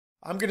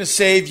I'm going to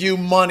save you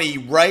money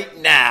right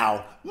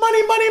now.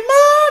 Money, money,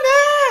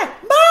 money,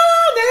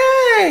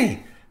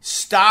 money.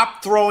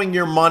 Stop throwing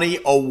your money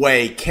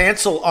away.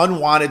 Cancel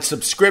unwanted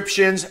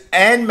subscriptions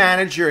and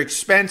manage your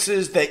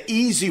expenses the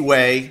easy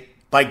way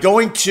by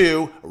going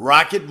to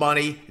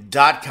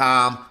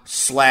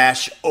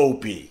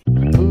rocketmoney.com/Opie.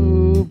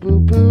 Boo, boo,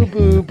 boo,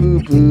 boo,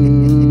 boo,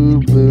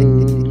 boo,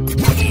 boo.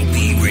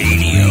 Opie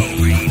Radio.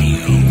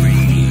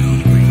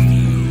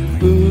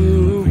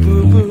 Boo,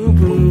 boo, boo,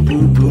 boo,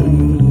 boo,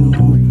 boo.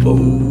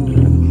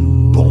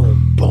 Boom,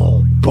 boom,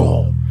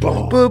 boom,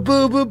 boom. Boo,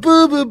 boo, boo,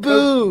 boo, boo,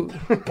 boo.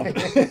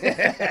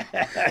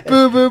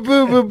 Boo, boo,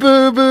 boo, boo,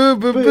 boo, boo,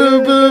 boo,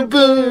 boo, boo,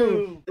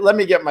 boo. Let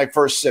me get my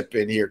first sip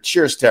in here.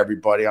 Cheers to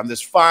everybody on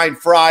this fine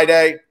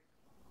Friday.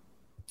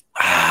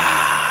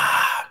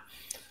 I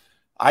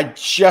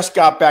just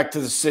got back to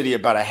the city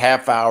about a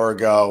half hour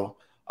ago.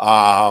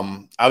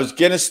 I was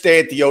going to stay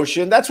at the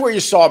Ocean. That's where you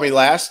saw me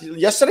last.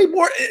 Yesterday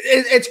morning,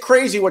 it's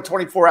crazy what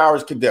 24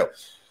 hours can do.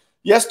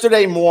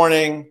 Yesterday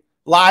morning,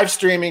 live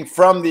streaming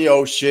from the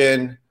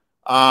Ocean.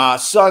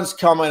 Sun's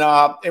coming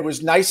up. It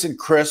was nice and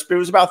crisp. It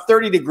was about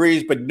 30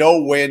 degrees, but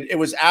no wind. It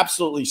was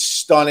absolutely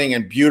stunning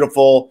and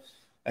beautiful.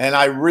 And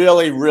I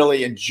really,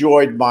 really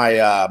enjoyed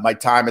my my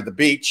time at the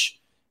beach.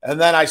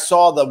 And then I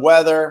saw the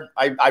weather.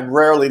 I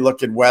rarely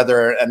look at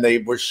weather, and they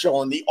were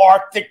showing the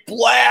Arctic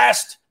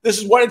blast. This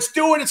is what it's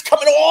doing. It's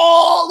coming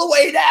all the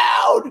way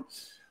down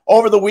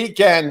over the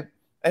weekend.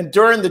 And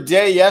during the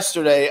day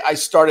yesterday, I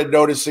started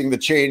noticing the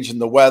change in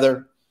the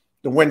weather.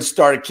 The wind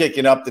started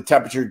kicking up. The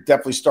temperature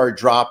definitely started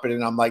dropping.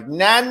 And I'm like,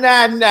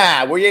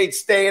 nah. We ain't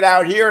staying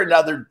out here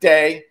another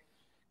day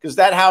because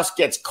that house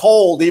gets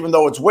cold, even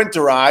though it's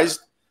winterized.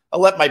 I'll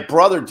let my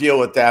brother deal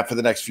with that for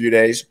the next few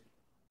days.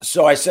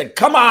 So I said,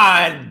 come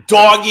on,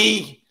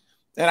 doggy.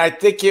 And I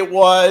think it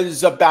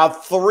was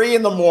about 3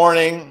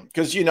 a.m.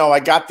 because, you know, I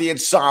got the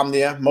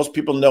insomnia. Most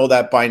people know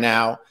that by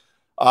now.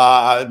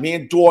 Me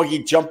and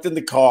Doggy jumped in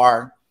the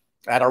car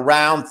at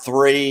around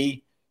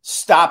 3,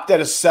 stopped at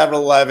a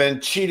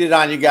 7-Eleven, cheated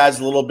on you guys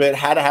a little bit,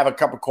 had to have a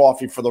cup of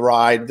coffee for the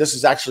ride. This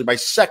is actually my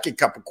second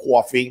cup of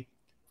coffee.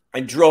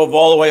 I drove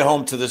all the way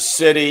home to the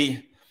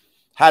city.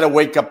 Had to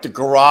wake up the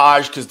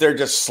garage because they're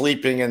just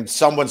sleeping in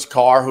someone's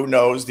car. Who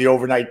knows? The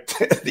overnight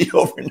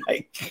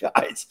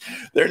guys.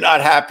 They're not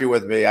happy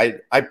with me.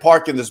 I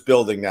park in this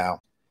building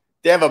now.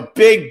 They have a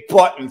big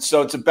button,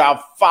 so it's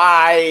about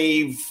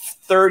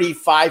 5:30,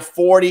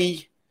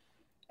 5:40.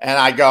 And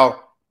I go,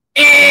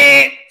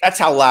 eh. That's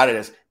how loud it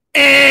is.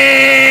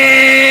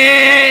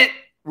 Eh.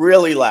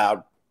 Really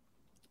loud.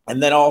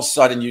 And then all of a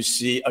sudden you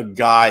see a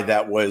guy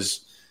that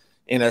was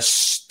in a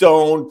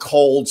stone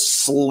cold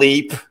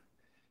sleep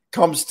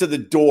comes to the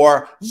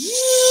door.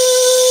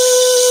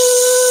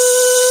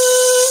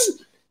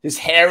 His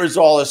hair is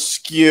all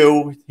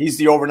askew. He's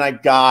the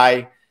overnight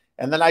guy.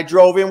 And then I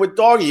drove in with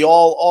Doggy,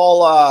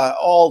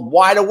 all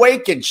wide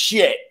awake and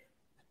shit.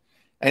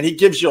 And he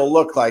gives you a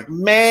look like,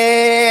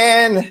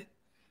 man,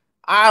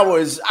 I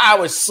was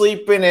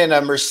sleeping in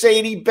a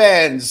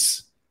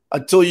Mercedes-Benz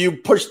until you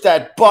pushed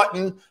that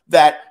button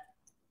that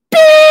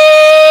beep,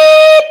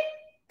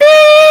 beep.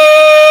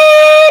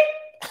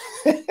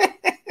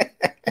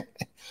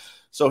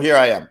 So here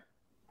I am.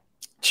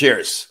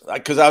 Cheers.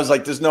 Because I was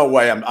like, there's no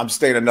way I'm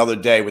staying another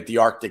day with the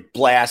Arctic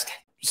blast.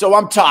 So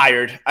I'm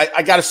tired.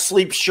 I got a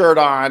sleep shirt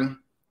on.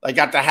 I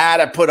got the hat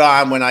I put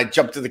on when I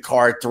jumped to the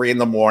car at 3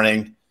 a.m.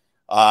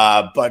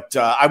 But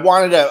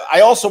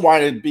I also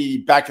wanted to be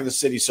back in the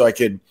city so I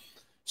could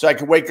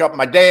wake up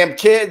my damn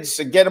kids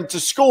and get them to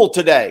school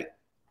today.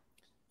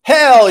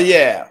 Hell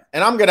yeah.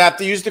 And I'm going to have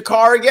to use the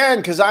car again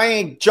because I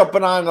ain't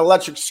jumping on an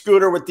electric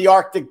scooter with the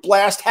Arctic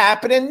blast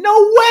happening.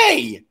 No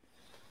way.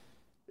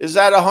 Is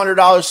that a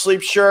 $100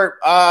 sleep shirt?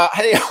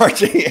 Hey,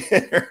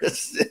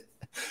 RJ.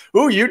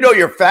 Ooh, you know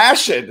your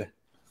fashion.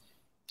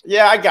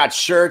 Yeah, I got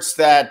shirts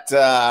that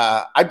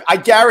I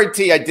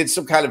guarantee I did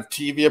some kind of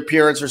TV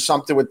appearance or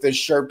something with this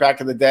shirt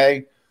back in the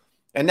day.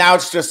 And now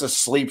it's just a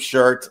sleep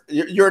shirt.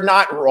 You're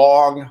not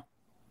wrong.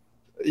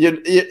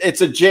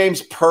 It's a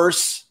James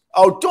Purse.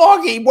 Oh,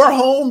 Doggy, we're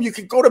home. You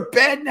can go to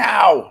bed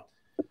now.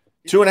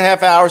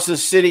 2.5 hours to the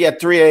city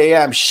at 3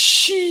 a.m.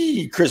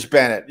 Chris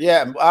Bennett.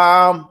 Yeah.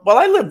 Well,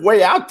 I live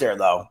way out there,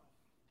 though.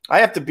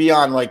 I have to be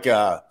on like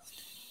a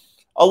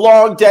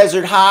long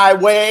desert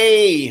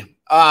highway.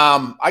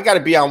 I got to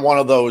be on one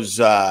of those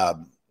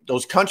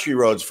country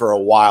roads for a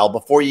while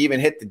before you even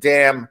hit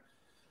the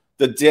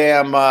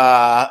damn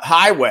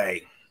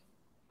highway.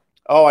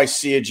 Oh, I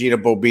see you, Gina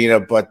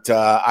Bobina, but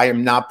I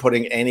am not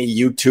putting any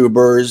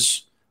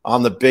YouTubers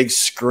on the big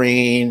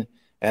screen.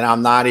 And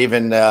I'm not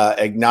even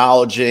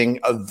acknowledging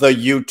the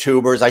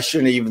YouTubers. I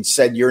shouldn't have even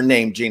said your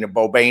name, Gina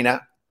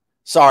Bobina.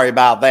 Sorry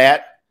about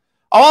that.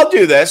 I'll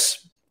do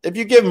this. If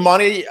you give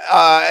money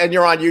and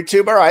you're on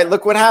YouTube, all right,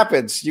 look what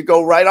happens. You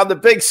go right on the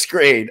big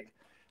screen.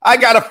 I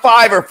got a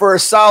 $5 for a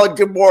solid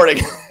good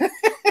morning.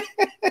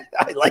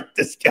 I like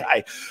this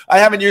guy. I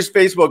haven't used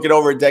Facebook in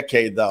over a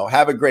decade, though.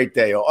 Have a great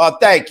day. Oh,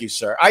 thank you,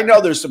 sir. I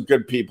know there's some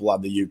good people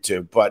on the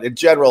YouTube, but in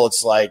general,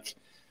 it's like,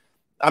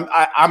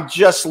 I'm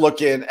just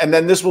looking, and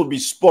then this will be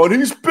spun.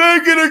 He's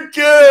begging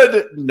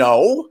again.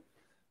 No,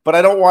 but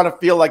I don't want to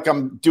feel like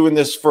I'm doing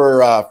this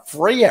for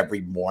free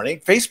every morning.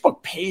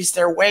 Facebook pays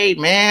their way,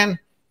 man.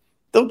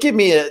 They'll give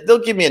me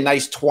a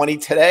nice 20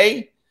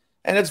 today,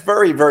 and it's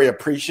very, very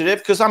appreciative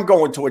because I'm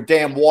going to a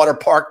damn water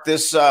park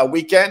this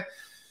weekend.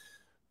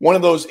 One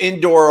of those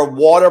indoor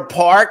water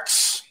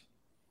parks,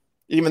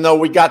 even though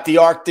we got the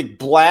Arctic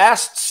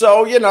blast.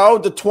 So,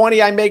 the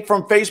 20 I make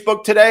from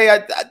Facebook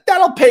today,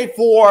 that'll pay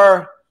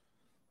for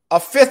a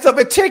fifth of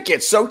a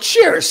ticket. So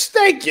cheers.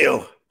 Thank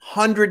you.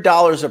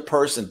 $100 a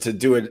person to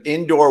do an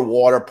indoor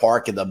water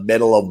park in the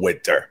middle of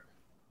winter.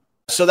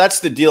 So that's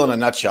the deal in a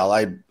nutshell.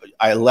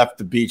 I left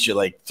the beach at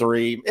like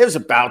 3. It was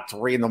about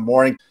 3 in the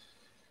morning.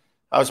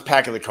 I was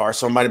packing the car,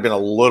 so it might have been a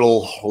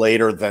little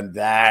later than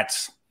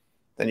that.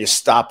 Then you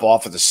stop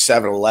off at the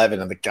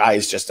 7-Eleven, and the guy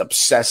is just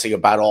obsessing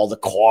about all the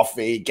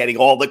coffee, getting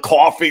all the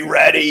coffee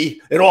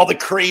ready and all the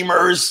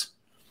creamers.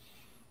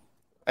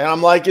 And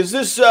I'm like, is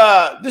this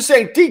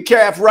ain't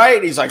decaf,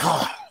 right? He's like,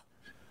 oh.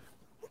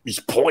 He's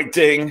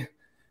pointing.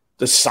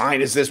 The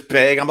sign is this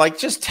big. I'm like,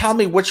 just tell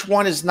me which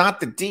one is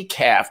not the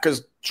decaf,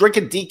 because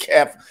drinking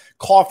decaf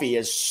coffee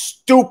is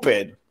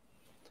stupid.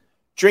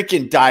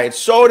 Drinking diet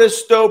soda is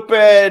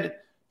stupid.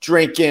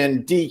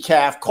 Drinking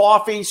decaf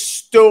coffee,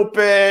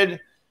 stupid.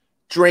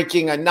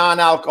 Drinking a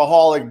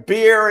non-alcoholic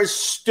beer is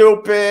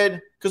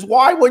stupid. Because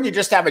why wouldn't you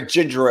just have a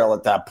ginger ale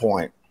at that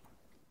point?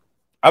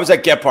 I was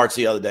at Gephart's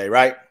the other day,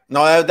 right?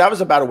 No, that was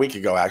about a week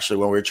ago, actually,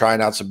 when we were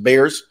trying out some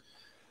beers.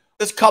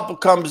 This couple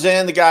comes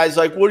in. The guy's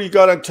like, what do you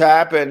got on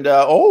tap? And,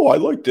 I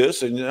like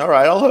this. And, all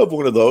right, I'll have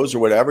one of those or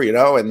whatever,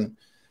 And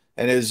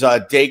his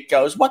date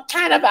goes, what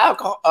kind of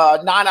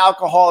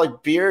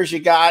non-alcoholic beers you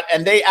got?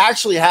 And they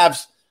actually have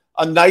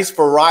a nice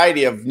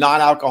variety of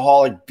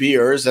non-alcoholic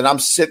beers. And I'm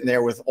sitting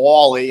there with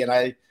Ollie,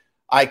 and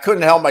I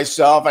couldn't help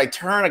myself. I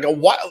turn and go,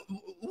 why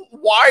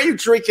are you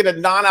drinking a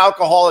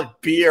non-alcoholic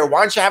beer?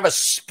 Why don't you have a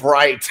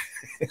Sprite?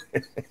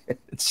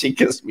 She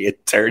gives me a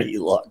dirty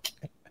look.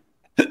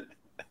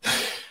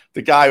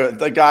 The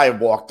guy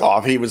walked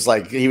off. He was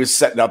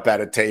setting up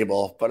at a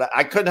table, but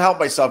I couldn't help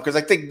myself because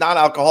I think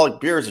non-alcoholic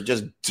beers are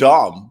just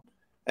dumb.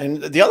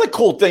 And the other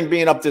cool thing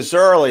being up this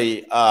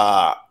early,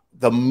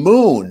 the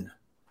moon,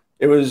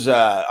 it was,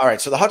 all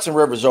right. So the Hudson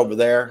River's over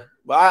there.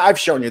 Well, I've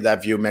shown you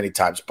that view many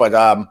times, but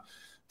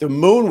the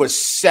moon was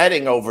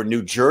setting over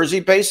New Jersey,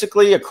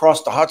 basically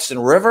across the Hudson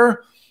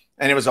River.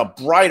 And it was a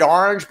bright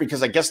orange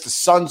because I guess the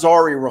sun's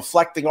already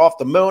reflecting off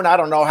the moon. I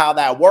don't know how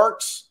that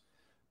works.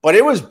 But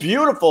it was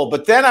beautiful.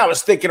 But then I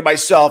was thinking to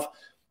myself,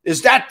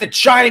 is that the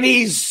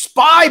Chinese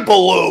spy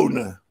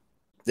balloon?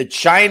 The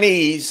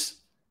Chinese,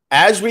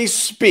 as we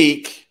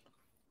speak,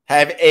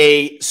 have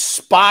a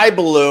spy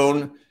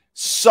balloon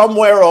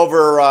somewhere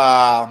over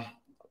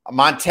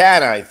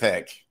Montana, I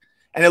think.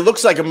 And it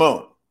looks like a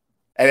moon.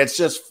 And it's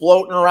just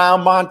floating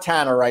around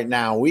Montana right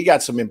now. We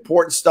got some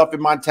important stuff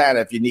in Montana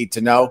if you need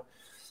to know.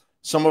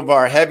 Some of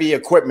our heavy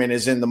equipment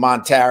is in the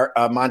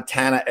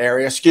Montana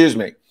area. Excuse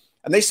me.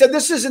 And they said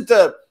this isn't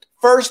the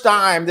first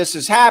time this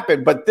has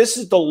happened, but this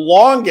is the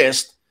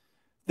longest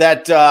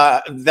that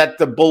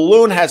the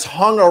balloon has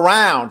hung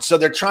around. So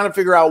they're trying to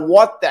figure out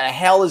what the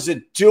hell is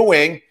it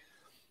doing.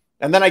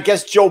 And then I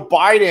guess good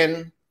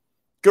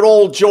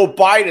old Joe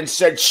Biden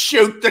said,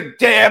 shoot the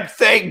damn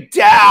thing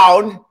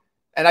down.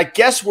 And I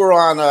guess we're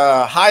on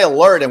a high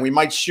alert and we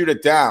might shoot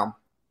it down.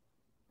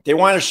 They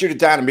wanted to shoot it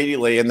down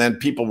immediately. And then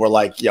people were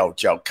like, yo,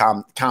 Joe,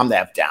 calm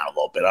that down a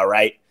little bit. All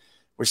right.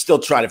 We're still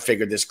trying to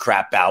figure this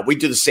crap out. We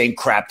do the same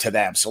crap to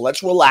them. So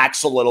let's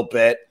relax a little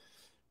bit,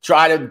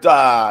 try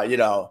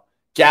to,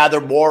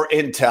 gather more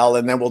intel,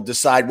 and then we'll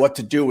decide what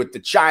to do with the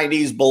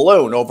Chinese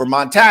balloon over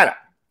Montana.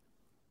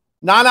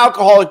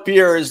 Non-alcoholic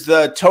beer is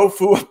the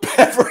tofu of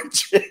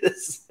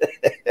beverages.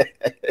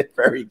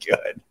 Very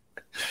good.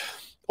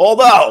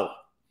 Although,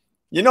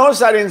 you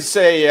notice I didn't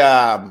say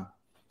the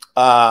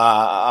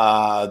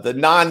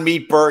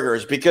non-meat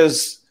burgers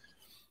because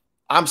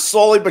I'm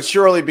slowly but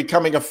surely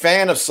becoming a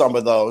fan of some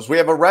of those. We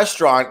have a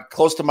restaurant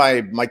close to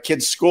my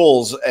kids'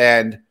 schools,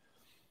 and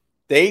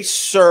they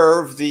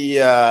serve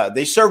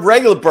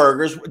regular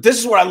burgers. This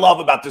is what I love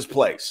about this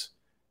place.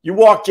 You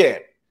walk in,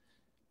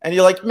 and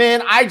you're like,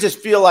 man, I just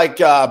feel like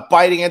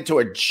biting into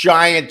a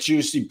giant,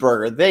 juicy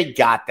burger. They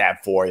got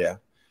that for you.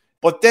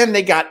 But then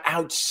they got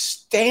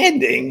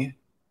outstanding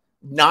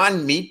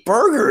non-meat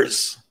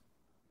burgers.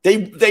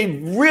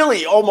 They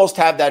really almost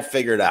have that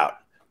figured out.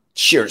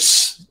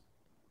 Cheers.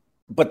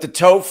 But the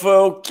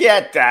tofu,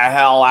 get the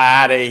hell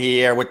out of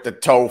here with the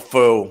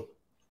tofu.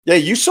 Yeah,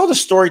 you saw the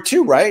story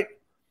too, right?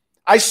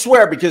 I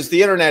swear, because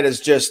the internet is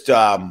just,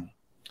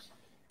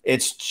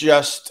 it's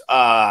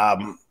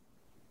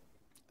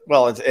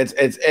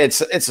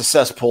a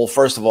cesspool,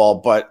 first of all,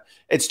 but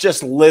it's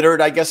just littered,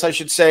 I guess I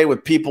should say,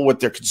 with people with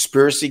their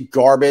conspiracy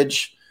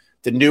garbage.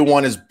 The new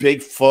one is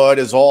Bigfoot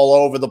is all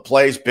over the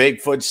place.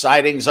 Bigfoot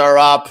sightings are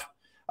up.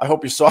 I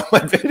hope you saw my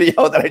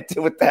video that I did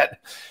with that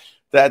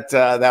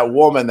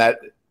woman that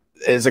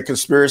is a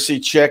conspiracy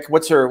chick.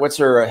 What's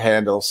her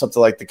handle? Something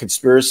like the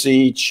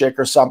conspiracy chick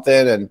or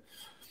something. And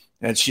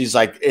And she's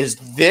like, is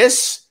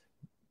this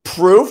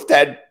proof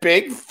that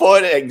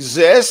Bigfoot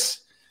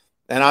exists?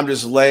 And I'm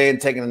just laying,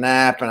 taking a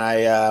nap, and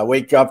I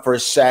wake up for a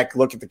sec,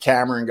 look at the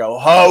camera, and go,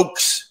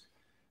 hoax.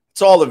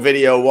 That's all the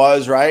video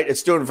was, right?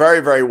 It's doing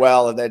very, very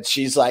well. And then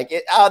she's like,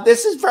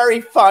 this is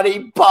very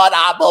funny, but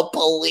I'm a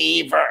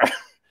believer.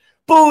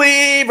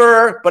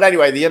 Believer. But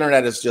anyway, the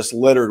internet is just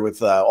littered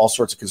with all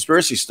sorts of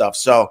conspiracy stuff.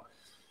 So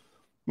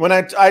when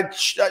I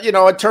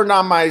turned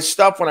on my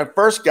stuff when I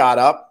first got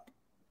up,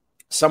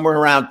 somewhere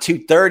around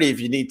 2:30, if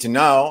you need to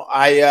know,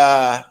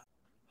 I'm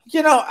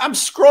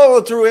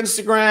scrolling through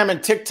Instagram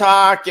and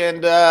TikTok,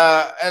 and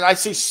I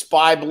see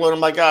spy balloon. I'm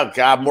like, oh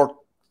God, more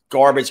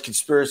garbage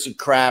conspiracy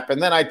crap.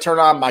 And then I turn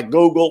on my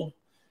Google,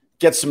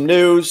 get some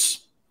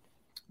news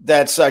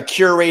that's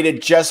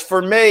curated just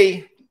for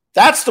me.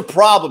 That's the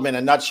problem in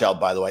a nutshell,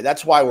 by the way.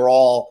 That's why we're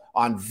all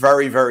on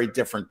very, very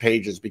different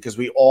pages, because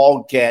we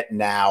all get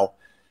now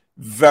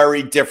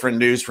very different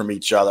news from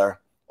each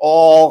other,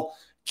 all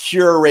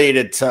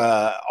curated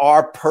to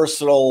our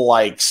personal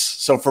likes.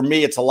 So for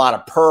me, it's a lot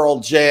of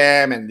Pearl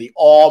Jam and the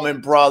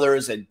Allman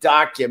Brothers and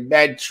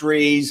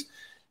documentaries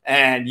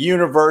and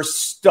universe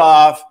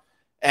stuff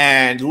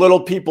and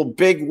Little People,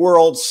 Big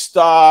World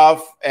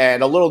stuff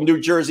and a little New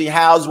Jersey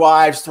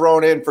Housewives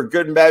thrown in for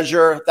good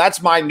measure.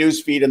 That's my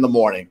news feed in the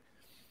morning.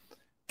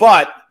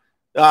 But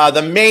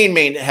the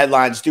main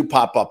headlines do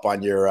pop up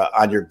on your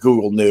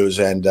Google News,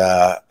 and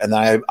then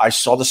I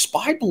saw the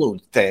spy balloon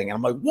thing, and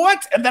I'm like,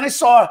 what? And then I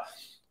saw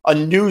a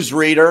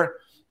newsreader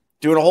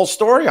doing a whole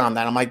story on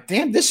that. I'm like,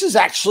 damn, this is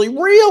actually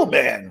real,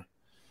 man.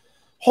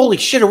 Holy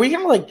shit, are we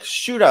gonna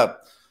shoot a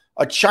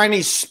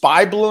Chinese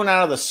spy balloon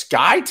out of the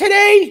sky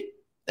today?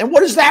 And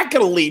what is that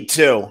gonna lead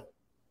to?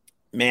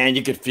 Man,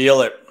 you could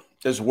feel it.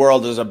 This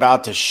world is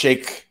about to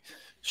shake,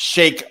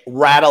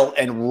 rattle,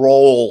 and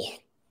roll.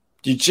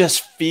 You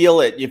just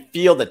feel it. You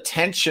feel the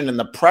tension and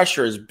the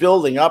pressure is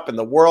building up, and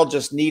the world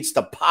just needs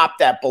to pop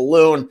that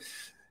balloon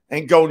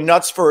and go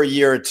nuts for a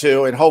year or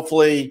two. And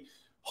hopefully,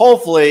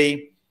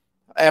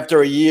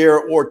 after a year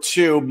or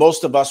two,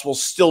 most of us will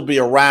still be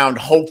around,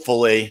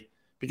 hopefully,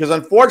 because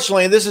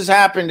unfortunately, this has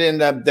happened in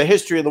the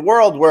history of the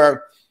world,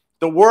 where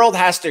the world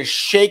has to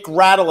shake,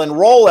 rattle, and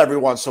roll every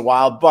once in a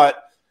while.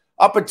 But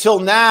up until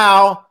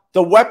now,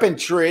 the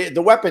weaponry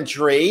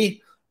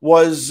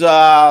was,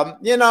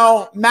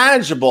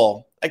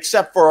 manageable,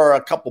 except for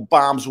a couple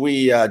bombs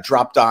we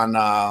dropped on,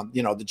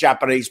 the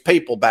Japanese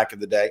people back in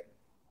the day.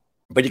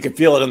 But you can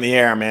feel it in the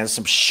air, man.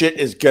 Some shit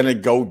is going to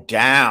go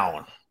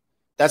down.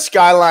 That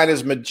skyline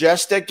is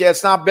majestic. Yeah,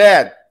 it's not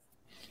bad.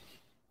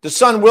 The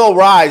sun will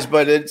rise,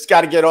 but it's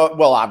got to get off.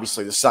 Well,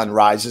 obviously the sun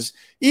rises.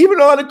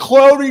 Even on a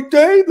cloudy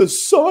day, the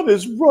sun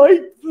is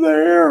right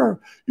there.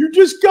 You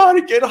just got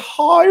to get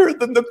higher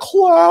than the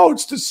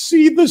clouds to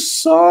see the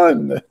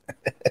sun.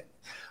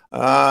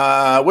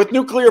 With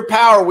nuclear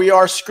power, we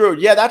are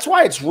screwed. Yeah, that's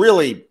why it's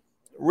really,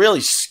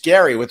 really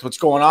scary with what's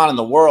going on in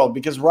the world,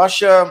 because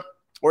Russia,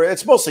 or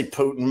it's mostly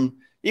Putin,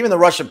 even the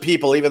Russian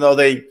people, even though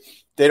they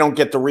don't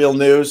get the real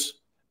news.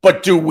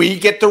 But do we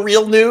get the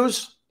real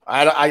news?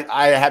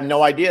 I have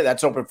no idea.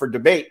 That's open for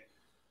debate.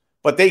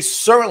 But they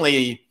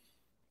certainly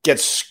get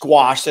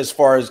squashed as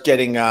far as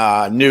getting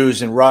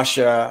news in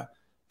Russia.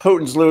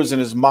 Putin's losing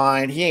his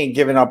mind. He ain't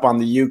giving up on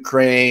the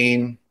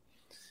Ukraine.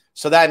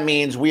 So that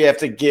means we have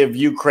to give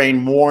Ukraine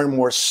more and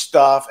more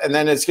stuff. And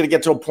then it's going to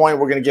get to a point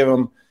where we're going to give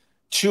them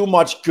too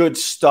much good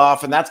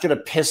stuff. And that's going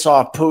to piss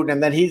off Putin.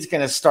 And then he's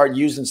going to start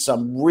using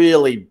some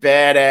really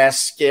badass,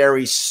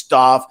 scary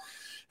stuff.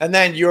 And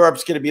then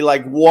Europe's going to be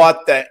like,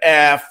 what the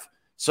F?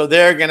 So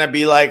they're going to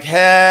be like,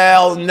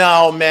 hell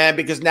no, man,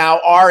 because now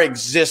our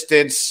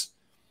existence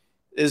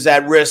is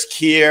at risk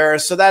here.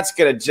 So that's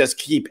going to just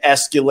keep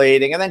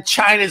escalating. And then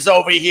China's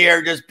over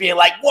here just being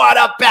like, what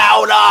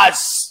about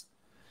us?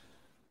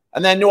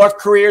 And then North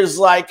Korea's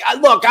like,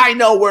 look, I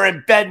know we're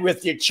in bed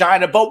with you,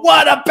 China, but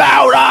what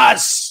about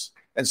us?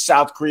 And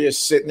South Korea's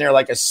sitting there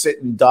like a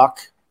sitting duck.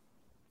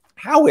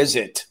 How is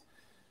it?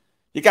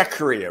 You got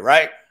Korea,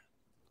 right?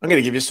 I'm going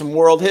to give you some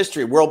world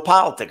history, world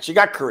politics. You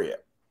got Korea.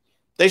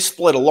 They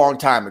split a long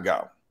time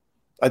ago.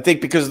 I think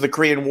because of the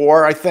Korean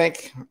War, I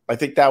think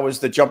that was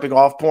the jumping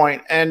off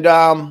point. And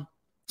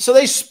so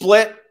they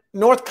split.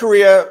 North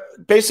Korea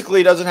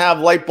basically doesn't have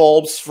light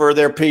bulbs for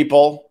their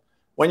people.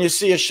 When you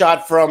see a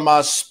shot from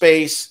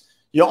space,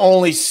 you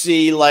only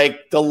see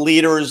like the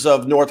leaders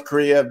of North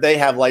Korea. They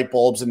have light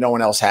bulbs and no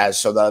one else has.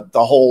 So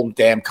the whole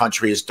damn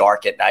country is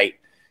dark at night.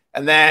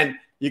 And then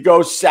you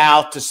go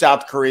south to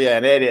South Korea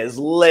and it is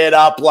lit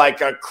up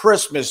like a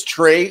Christmas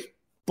tree.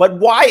 But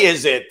why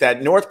is it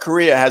that North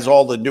Korea has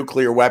all the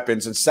nuclear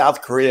weapons and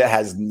South Korea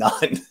has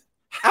none?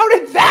 How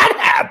did that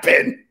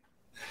happen?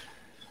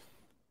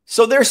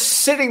 So they're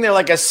sitting there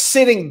like a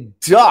sitting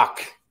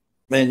duck.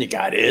 Then you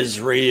got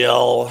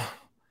Israel.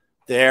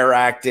 They're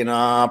acting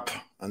up.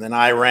 And then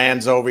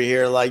Iran's over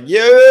here like,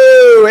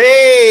 yo,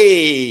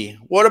 hey,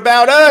 what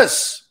about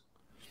us?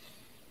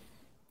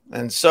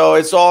 And so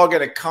it's all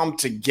going to come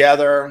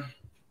together.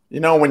 You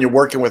know, when you're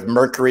working with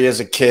mercury as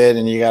a kid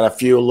and you got a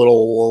few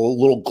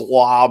little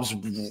globs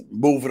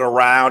moving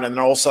around, and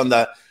then all of a sudden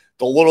the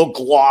little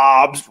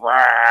globs,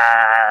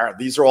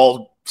 these are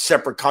all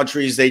separate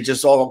countries. They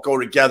just all go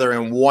together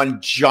in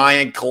one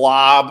giant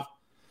glob.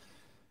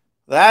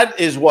 That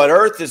is what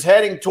Earth is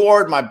heading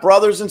toward, my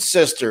brothers and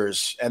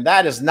sisters. And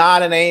that is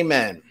not an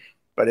amen,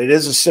 but it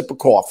is a sip of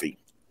coffee.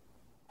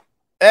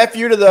 F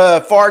you to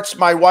the farts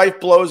my wife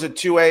blows at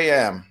 2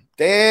 a.m.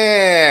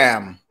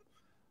 Damn.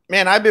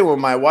 Man, I've been with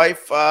my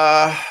wife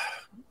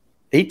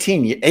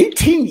 18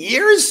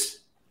 years?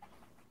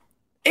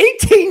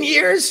 18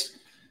 years?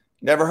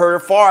 Never heard her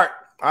fart.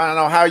 I don't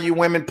know how you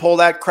women pull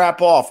that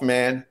crap off,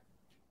 man.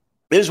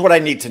 Here's what I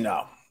need to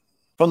know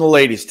from the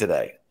ladies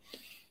today.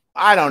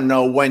 I don't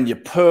know when you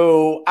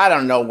poo. I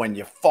don't know when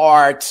you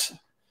fart.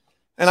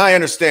 And I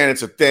understand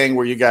it's a thing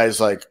where you guys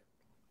like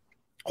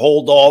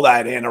hold all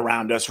that in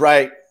around us,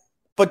 right?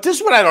 But this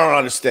is what I don't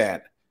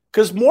understand.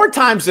 Because more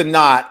times than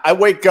not, I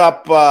wake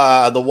up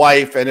the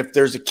wife, and if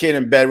there's a kid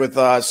in bed with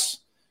us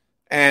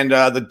and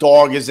the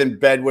dog is in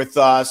bed with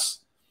us,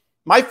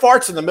 my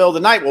farts in the middle of the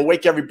night will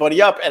wake everybody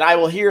up, and I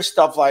will hear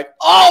stuff like,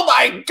 oh,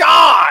 my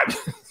God.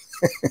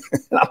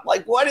 And I'm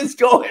like, what is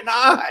going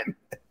on?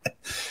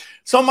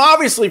 So I'm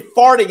obviously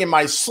farting in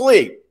my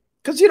sleep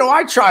because, you know,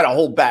 I try to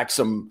hold back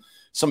some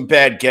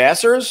bad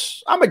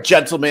gassers. I'm a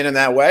gentleman in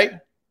that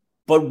way.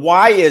 But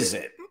why is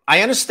it?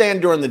 I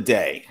understand during the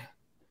day.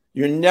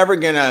 You're never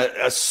going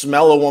to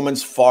smell a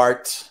woman's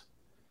fart.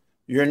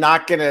 You're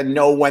not going to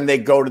know when they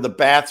go to the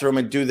bathroom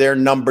and do their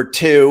number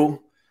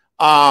two.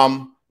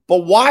 But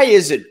why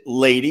is it,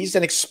 ladies,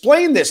 and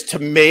explain this to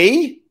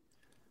me,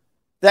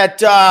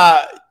 that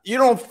you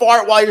don't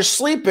fart while you're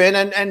sleeping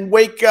and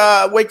wake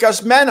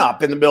us men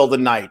up in the middle of the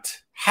night?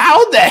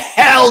 How the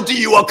hell do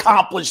you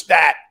accomplish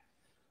that?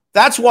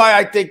 That's why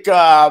I think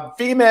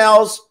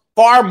females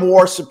far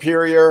more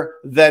superior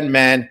than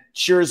men.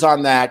 Cheers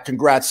on that.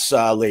 Congrats,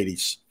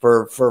 ladies,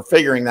 for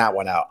figuring that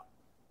one out.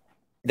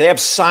 They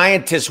have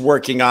scientists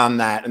working on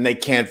that, and they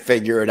can't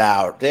figure it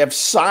out. They have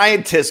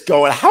scientists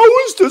going, how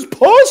is this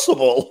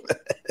possible?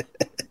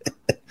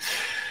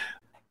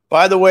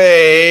 By the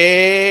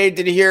way,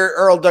 did you hear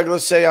Earl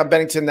Douglas say on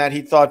Bennington that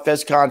he thought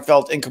FezCon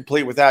felt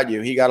incomplete without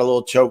you? He got a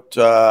little choked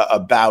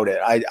about it.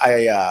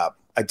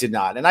 I did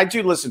not. And I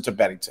do listen to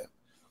Bennington.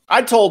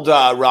 I told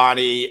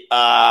Ronnie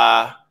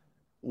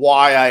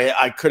why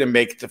I couldn't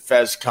make it to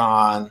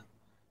FezCon.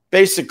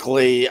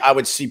 Basically, I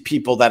would see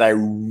people that I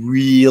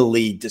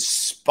really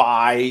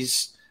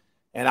despise,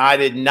 and I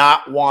did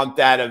not want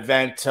that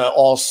event to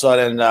all of a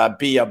sudden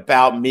be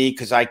about me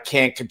because I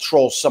can't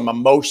control some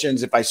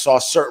emotions if I saw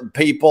certain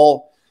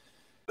people.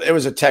 It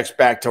was a text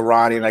back to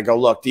Ronnie, and I go,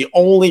 look, the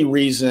only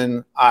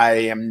reason I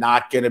am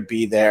not going to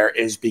be there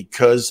is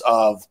because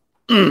of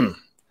and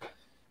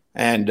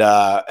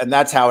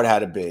that's how it had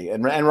to be.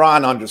 And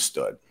Ron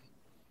understood.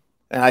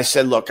 And I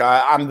said, look,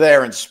 I'm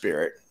there in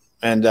spirit.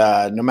 And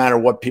no matter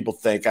what people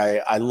think,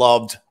 I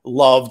loved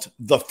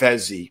the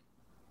Fezzy.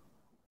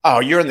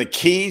 Oh, you're in the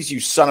Keys, you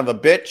son of a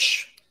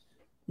bitch.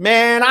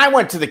 Man, I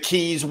went to the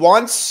Keys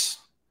once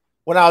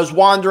when I was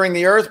wandering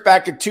the earth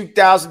back in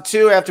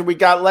 2002 after we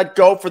got let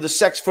go for the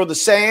Sex for the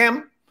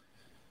Sam.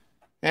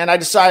 And I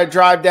decided to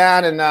drive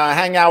down and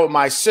hang out with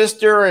my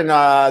sister in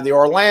the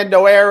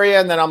Orlando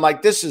area. And then I'm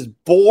like, this is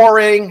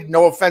boring.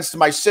 No offense to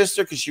my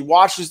sister because she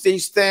watches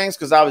these things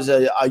because I was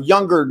a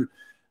younger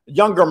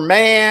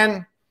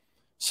man.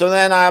 So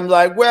then I'm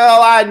like,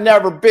 well, I'd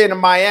never been to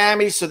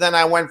Miami. So then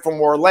I went from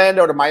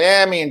Orlando to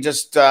Miami and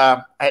just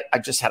I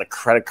just had a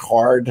credit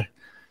card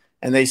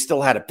and they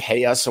still had to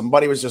pay us. So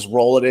money was just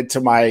rolling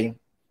into my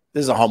 –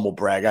 this is a humble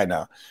brag, I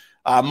know.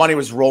 Money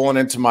was rolling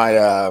into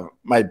my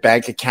my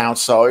bank account.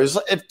 So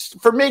it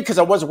for me, because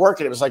I wasn't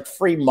working, it was like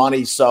free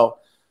money. So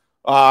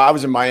I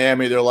was in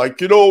Miami. They're like,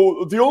 you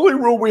know, the only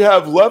room we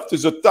have left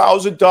is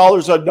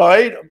 $1,000 a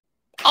night.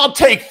 I'll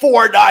take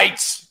 4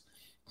 nights.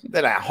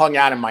 Then I hung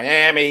out in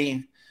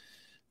Miami.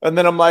 And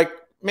then I'm like,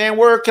 man,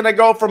 where can I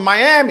go from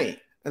Miami?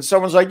 And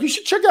someone's like, you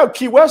should check out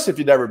Key West if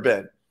you've never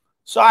been.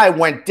 So I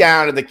went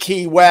down to the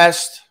Key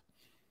West.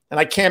 And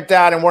I camped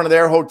out in one of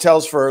their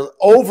hotels for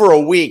over a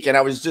week. And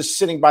I was just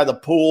sitting by the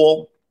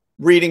pool,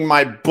 reading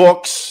my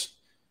books.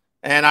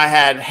 And I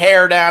had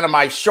hair down to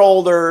my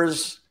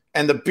shoulders.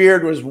 And the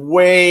beard was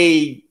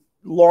way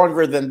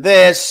longer than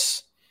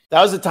this.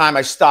 That was the time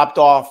I stopped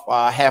off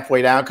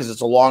halfway down because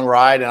it's a long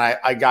ride. And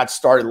I got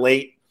started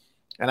late.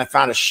 And I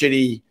found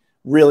a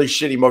really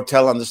shitty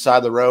motel on the side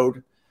of the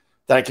road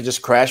that I could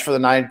just crash for the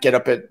night, get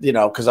up at, you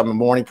know, because I'm a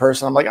morning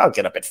person. I'm like, I'll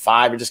get up at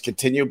 5 and just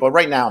continue. But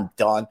right now I'm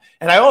done.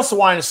 And I also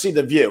wanted to see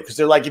the view because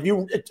they're like, if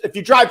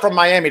you drive from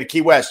Miami to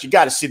Key West, you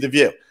got to see the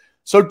view.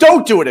 So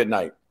don't do it at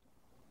night.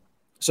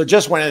 So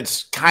just when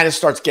it kind of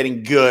starts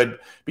getting good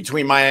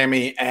between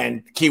Miami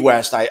and Key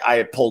West, I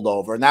had pulled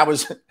over. And that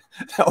was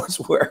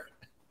where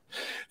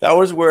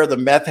the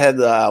meth head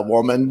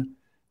woman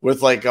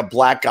with like a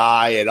black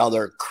eye and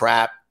other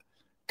crap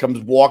comes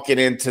walking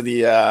into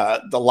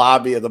the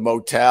lobby of the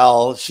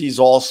motel. She's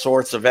all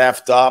sorts of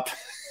effed up.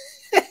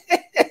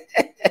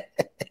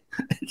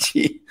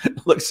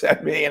 looks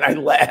at me and I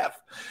laugh.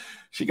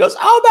 She goes,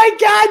 "Oh my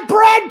God,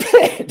 Brad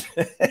Pitt."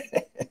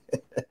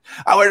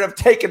 I would have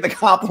taken the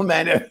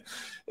compliment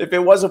if it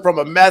wasn't from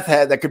a meth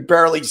head that could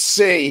barely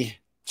see.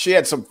 She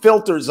had some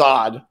filters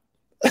on.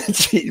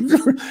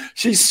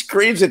 She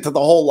screams it to the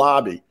whole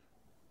lobby.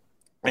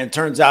 And it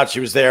turns out she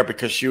was there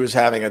because she was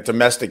having a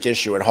domestic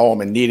issue at home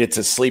and needed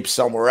to sleep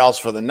somewhere else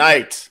for the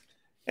night.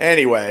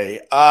 Anyway,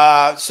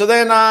 so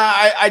then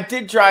I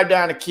did drive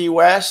down to Key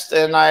West,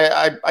 and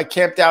I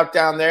camped out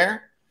down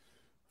there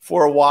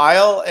for a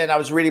while, and I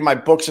was reading my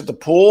books at the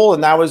pool,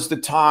 and that was the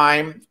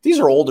time. These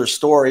are older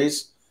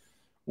stories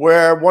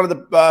where one of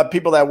the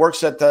people that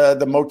works at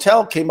the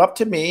motel came up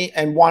to me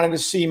and wanted to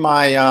see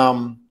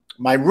my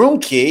my room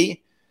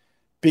key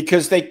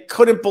because they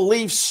couldn't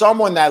believe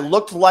someone that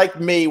looked like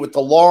me with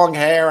the long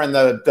hair and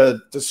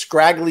the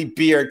scraggly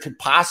beard could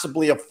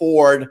possibly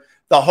afford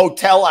the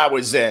hotel I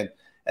was in.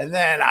 And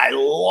then I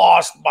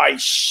lost my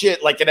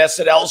shit like an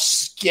SNL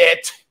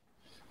skit.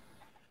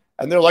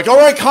 And they're like, "All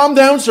right, calm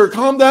down, sir.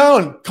 Calm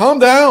down. Calm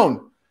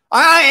down."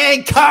 I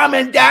ain't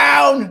calming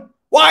down.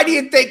 Why do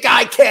you think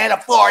I can't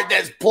afford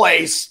this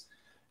place?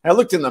 I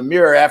looked in the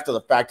mirror after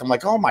the fact. I'm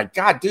like, "Oh my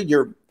God, dude,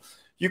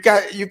 you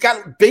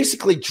got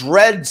basically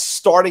dreads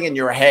starting in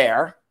your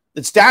hair.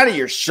 It's down to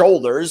your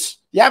shoulders.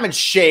 You haven't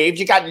shaved.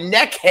 You got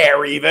neck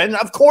hair even.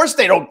 Of course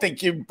they don't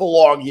think you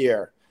belong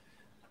here."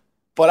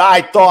 But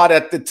I thought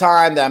at the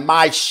time that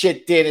my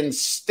shit didn't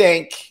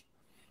stink.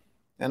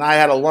 And I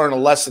had to learn a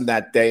lesson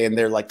that day. And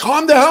they're like,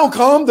 calm down.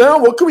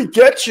 What can we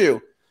get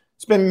you?"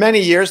 It's been many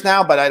years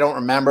now, but I don't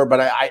remember. But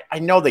I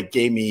know they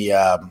gave me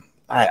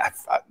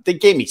they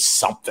gave me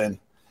something.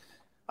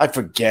 I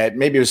forget.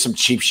 Maybe it was some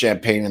cheap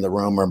champagne in the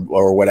room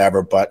or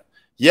whatever. But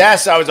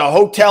yes, I was a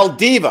hotel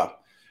diva.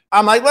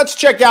 I'm like, let's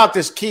check out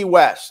this Key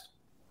West.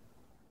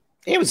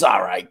 It was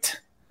all right.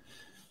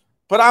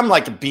 But I'm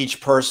like a beach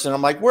person.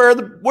 I'm like, where are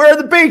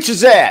the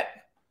beaches at?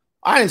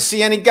 I didn't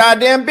see any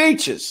goddamn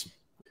beaches.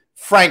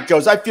 Frank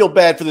goes, "I feel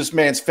bad for this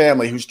man's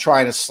family who's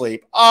trying to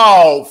sleep."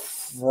 Oh,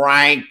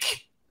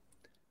 Frank.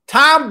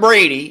 Tom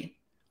Brady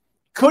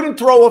couldn't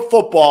throw a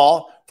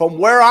football from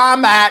where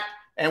I'm at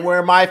and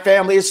where my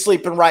family is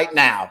sleeping right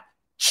now.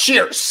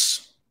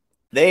 Cheers.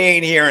 They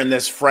ain't hearing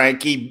this,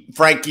 Frankie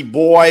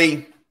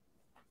boy.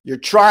 You're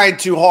trying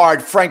too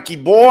hard, Frankie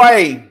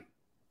boy.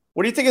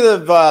 What do you think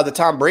of the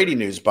Tom Brady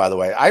news, by the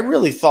way? I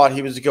really thought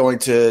he was going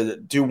to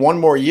do one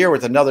more year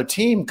with another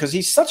team because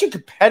he's such a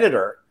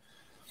competitor.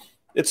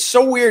 It's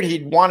so weird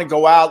he'd want to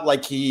go out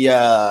like he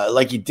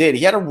did.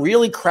 He had a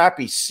really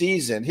crappy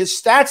season. His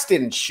stats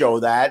didn't show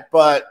that,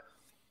 but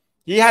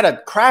he had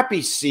a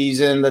crappy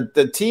season.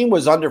 The team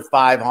was under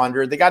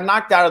 500. They got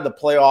knocked out of the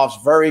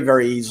playoffs very,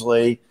 very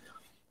easily.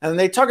 And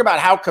they talk about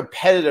how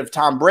competitive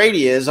Tom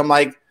Brady is. I'm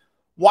like,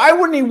 why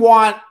wouldn't he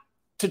want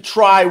to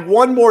try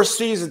one more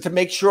season to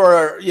make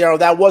sure,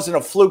 that wasn't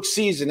a fluke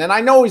season? And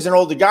I know he's an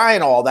older guy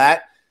and all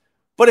that,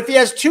 but if he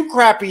has two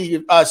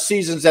crappy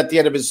seasons at the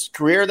end of his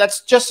career,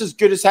 that's just as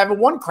good as having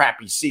one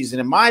crappy season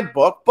in my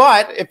book.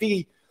 But if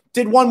he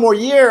did one more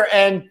year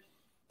and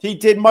he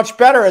did much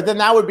better, then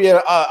that would be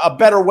a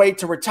better way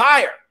to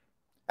retire.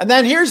 And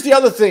then here's the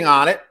other thing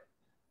on it.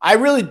 I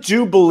really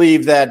do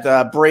believe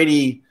that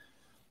Brady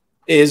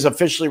is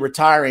officially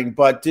retiring,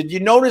 but did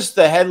you notice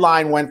the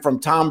headline went from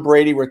Tom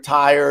Brady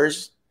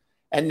retires,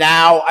 and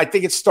now I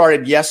think it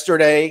started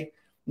yesterday.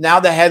 Now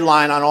the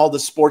headline on all the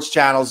sports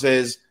channels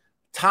is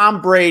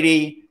Tom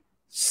Brady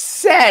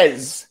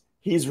says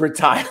he's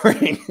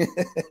retiring.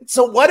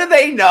 So what do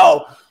they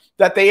know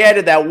that they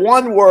added that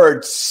one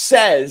word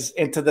 "says"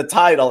 into the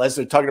title as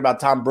they're talking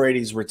about Tom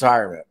Brady's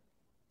retirement?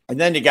 And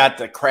then you got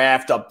the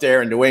Kraft up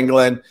there in New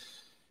England.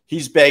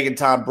 He's begging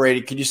Tom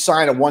Brady, could you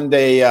sign a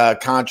one-day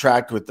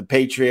contract with the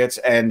Patriots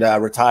and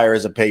retire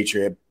as a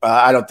Patriot?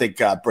 I don't think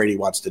Brady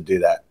wants to do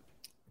that.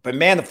 But,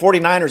 man, the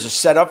 49ers are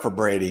set up for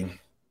Brady.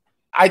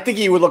 I think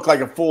he would look like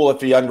a fool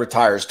if he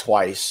unretires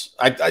twice.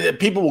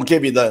 People will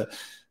give you the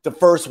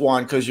first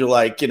one because you're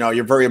like,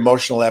 you're very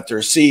emotional after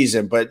a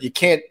season, but you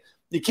can't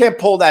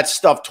pull that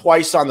stuff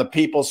twice on the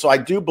people. So I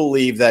do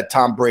believe that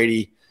Tom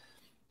Brady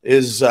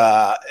is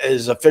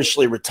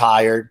officially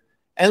retired.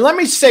 And let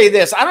me say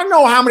this. I don't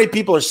know how many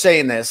people are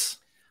saying this.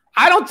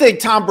 I don't think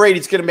Tom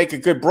Brady's going to make a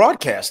good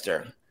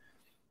broadcaster.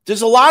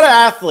 There's a lot of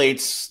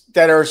athletes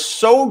that are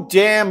so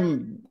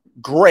damn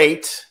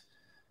great,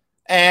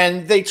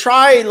 and they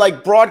try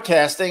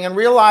broadcasting and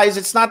realize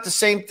it's not the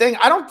same thing.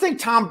 I don't think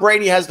Tom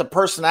Brady has the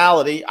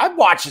personality. I've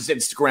watched his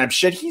Instagram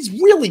shit. He's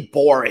really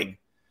boring.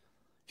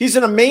 He's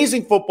an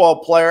amazing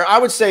football player. I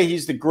would say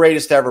he's the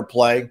greatest to ever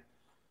play.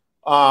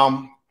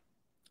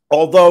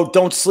 Although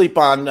don't sleep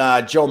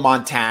on Joe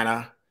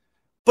Montana.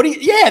 But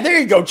there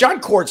you go. John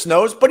Quartz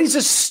knows, but he's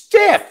a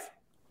stiff.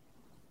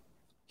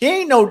 He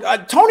ain't no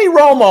Tony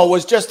Romo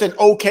was just an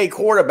okay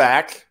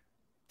quarterback.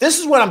 This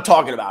is what I'm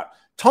talking about.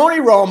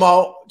 Tony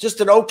Romo, just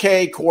an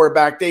okay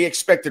quarterback. They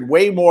expected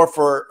way more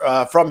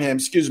from him,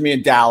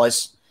 in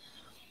Dallas.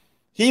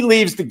 He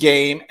leaves the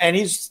game, and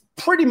he's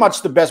pretty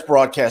much the best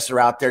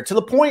broadcaster out there, to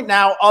the point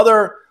now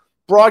other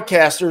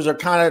broadcasters are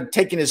kind of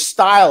taking his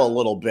style a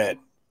little bit.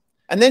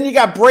 And then you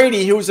got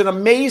Brady, who's an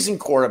amazing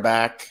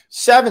quarterback,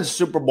 7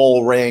 Super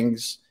Bowl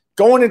rings,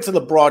 going into the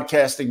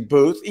broadcasting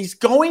booth. He's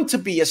going to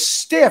be a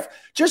stiff.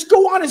 Just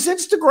go on his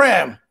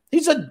Instagram.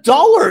 He's a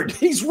dullard.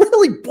 He's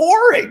really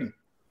boring.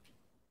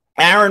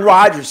 Aaron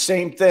Rodgers,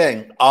 same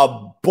thing.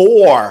 A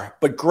bore,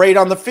 but great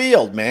on the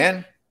field,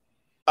 man.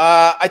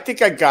 I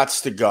think I got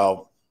to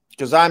go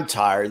because I'm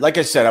tired. Like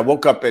I said, I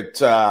woke up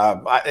at,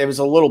 it was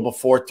a little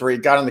before 3,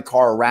 got in the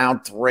car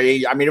around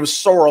 3. I mean, it was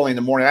so early in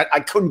the morning. I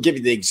couldn't give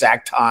you the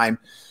exact time.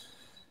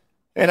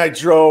 And I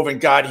drove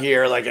and got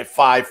here like at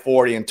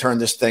 5:40 and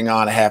turned this thing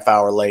on a half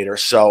hour later.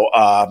 So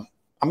I'm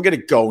going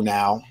to go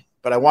now.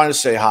 But I wanted to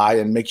say hi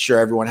and make sure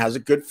everyone has a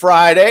good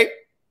Friday.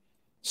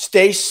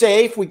 Stay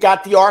safe. We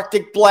got the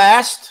Arctic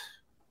blast.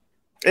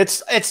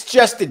 It's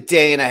just a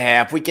day and a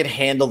half. We can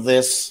handle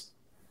this.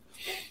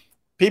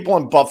 People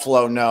in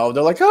Buffalo know.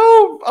 They're like,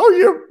 oh,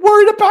 you're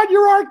worried about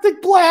your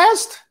Arctic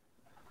blast?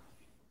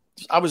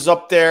 I was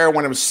up there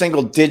when it was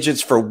single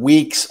digits for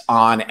weeks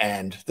on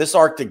end. This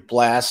Arctic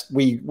blast,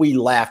 we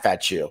laugh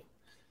at you.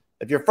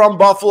 If you're from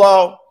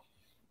Buffalo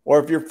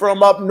or if you're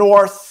from up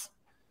north,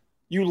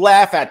 you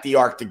laugh at the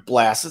Arctic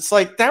blast. It's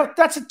like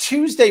that's a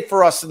Tuesday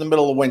for us in the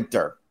middle of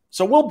winter.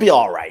 So we'll be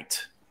all right.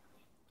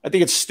 I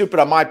think it's stupid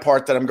on my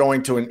part that I'm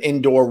going to an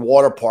indoor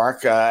water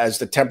park as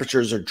the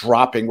temperatures are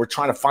dropping. We're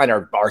trying to find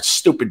our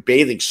stupid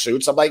bathing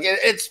suits. I'm like,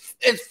 it's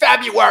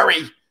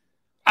February.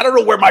 I don't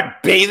know where my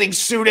bathing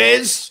suit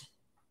is.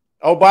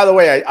 Oh, by the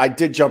way, I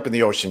did jump in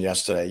the ocean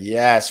yesterday.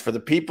 Yes, for the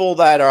people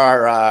that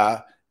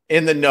are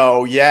in the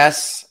know,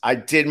 yes, I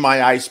did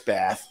my ice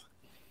bath.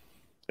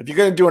 If you're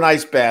going to do an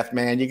ice bath,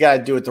 man, you got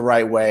to do it the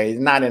right way.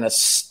 Not in a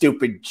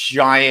stupid,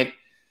 giant,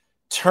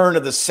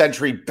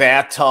 turn-of-the-century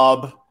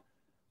bathtub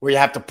where you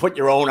have to put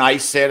your own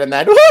ice in and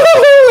then, woo,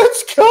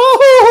 it's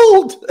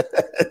cold.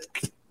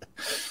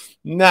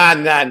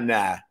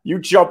 Nah. You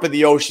jump in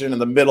the ocean in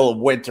the middle of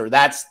winter.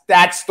 That's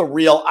the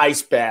real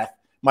ice bath,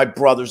 my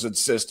brothers and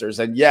sisters.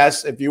 And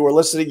yes, if you were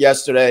listening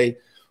yesterday,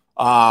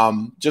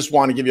 just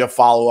want to give you a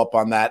follow-up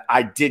on that.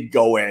 I did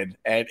go in,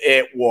 and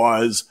it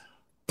was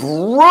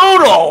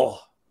brutal.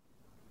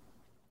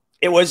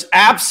 It was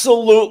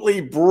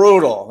absolutely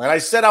brutal. And I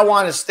said I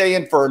want to stay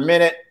in for a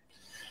minute.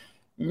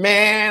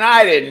 Man,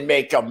 I didn't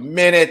make a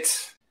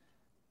minute.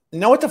 You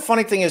know what the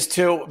funny thing is,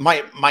 too?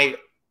 My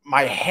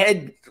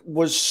head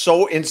was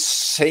so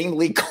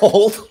insanely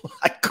cold.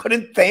 I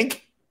couldn't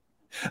think.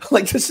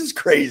 Like, this is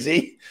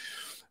crazy.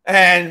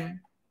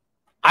 And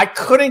I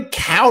couldn't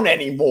count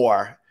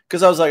anymore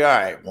because I was like, all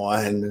right,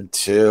 1,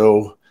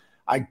 2.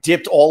 I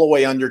dipped all the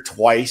way under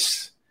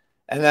twice.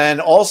 And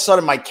then all of a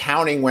sudden, my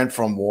counting went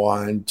from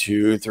 1,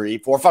 2, 3,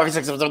 4, 5,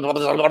 6, 7,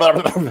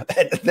 and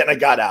then I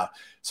got out.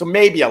 So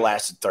maybe I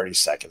lasted 30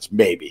 seconds,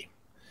 maybe.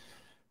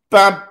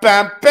 Bam,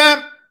 bam,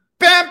 bam,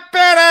 bam,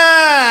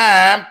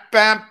 bam,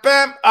 bam,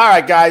 bam. All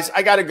right, guys,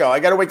 I got to go. I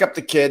got to wake up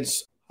the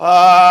kids.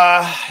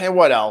 And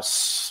what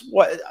else?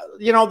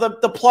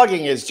 The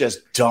plugging is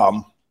just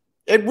dumb.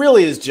 It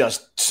really is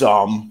just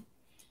dumb.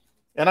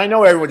 And I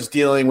know everyone's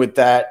dealing with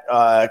that.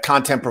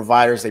 Content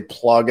providers, they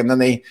plug, and then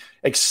they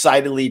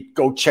excitedly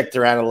go check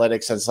their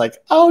analytics. And it's like,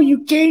 oh,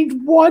 you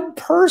gained 1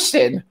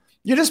 person.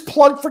 You just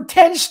plugged for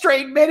 10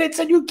 straight minutes,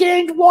 and you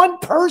gained 1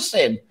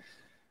 person.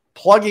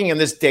 Plugging in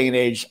this day and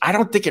age, I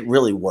don't think it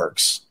really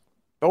works.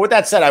 But with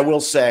that said, I will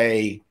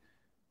say,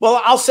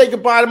 I'll say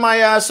goodbye to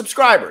my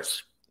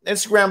subscribers.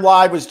 Instagram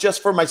Live was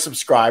just for my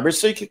subscribers,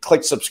 so you can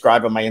click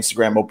subscribe on my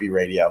Instagram, Opie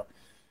Radio.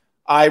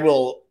 I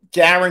will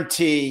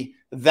guarantee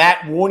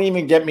that won't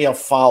even get me a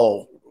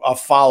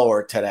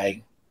follower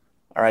today.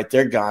 All right,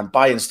 they're gone.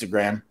 Bye,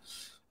 Instagram.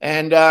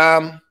 And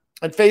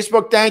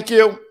Facebook, thank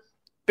you.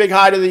 Big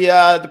hi to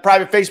the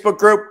private Facebook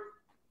group.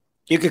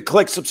 You can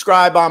click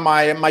subscribe on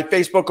my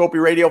Facebook, Opie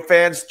Radio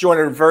fans. Join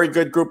a very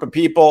good group of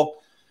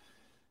people.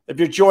 If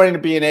you're joining to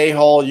be an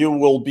a-hole, you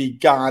will be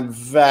gone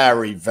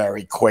very,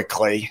 very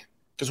quickly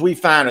because we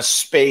found a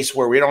space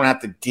where we don't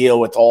have to deal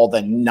with all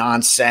the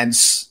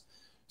nonsense.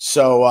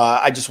 So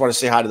I just want to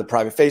say hi to the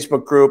private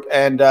Facebook group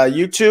and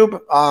YouTube.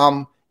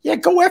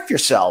 Go F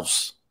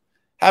yourselves.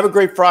 Have a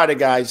great Friday,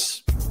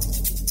 guys.